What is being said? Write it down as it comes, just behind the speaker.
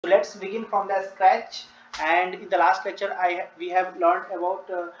So let's begin from the scratch. And in the last lecture, we have learned about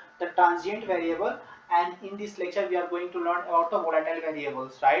the transient variable, and in this lecture we are going to learn about the volatile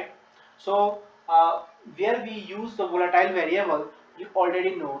variables, right? So where we use the volatile variable, you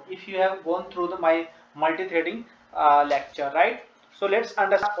already know if you have gone through my multi-threading lecture, right? So let's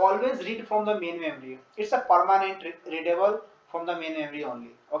understand. Always read from the main memory. It's a permanent readable from the main memory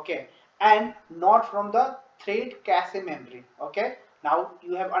only, okay, and not from the thread cache memory, okay. Now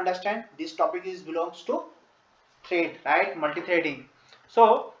you have understand this topic is belongs to thread, right? Multi-threading.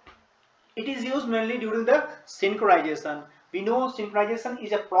 So it is used mainly during the synchronization. We know synchronization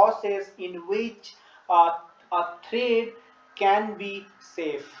is a process in which a thread can be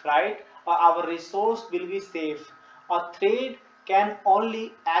safe, right? Our resource will be safe. A thread can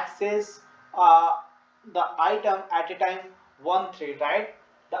only access the item at a time, one thread, right?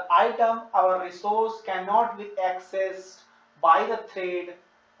 The item, our resource cannot be accessed by the thread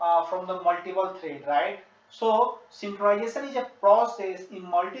from the multiple thread, right? So synchronization is a process in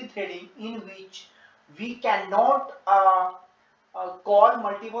multi-threading in which we cannot call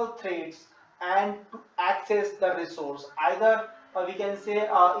multiple threads and to access the resource. Either we can say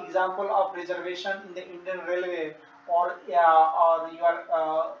example of reservation in the Indian Railway, or you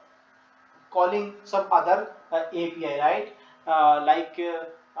are calling some other API, right?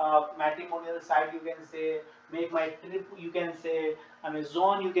 Matrimonial site, you can say, make my trip, you can say,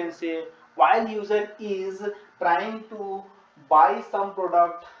 Amazon, you can say. While user is trying to buy some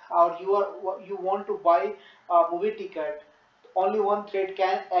product, or you want to buy a movie ticket, only one thread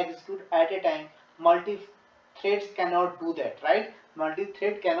can execute at a time. Multi threads cannot do that, right?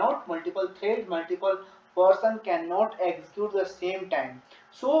 Multi-thread cannot, multiple thread, multiple person cannot execute the same time.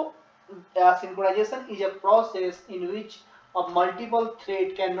 So synchronization is a process in which a multiple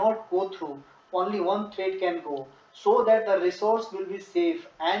thread cannot go through, only one thread can go, so that the resource will be safe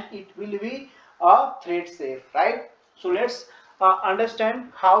and it will be a thread safe, right? So let's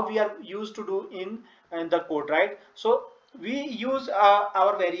understand how we are used to do in the code, right? So we use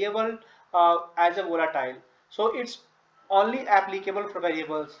our variable as a volatile. So it's only applicable for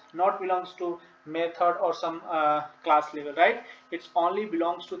variables, not belongs to method or some class level, right? It's only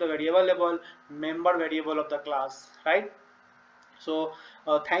belongs to the variable level, member variable of the class, right? So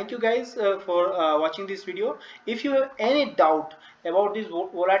thank you guys for watching this video. If you have any doubt about this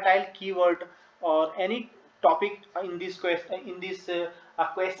volatile keyword or any topic in this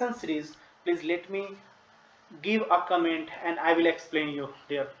question series, please let me give a comment and I will explain you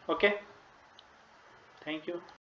there, okay. Thank you.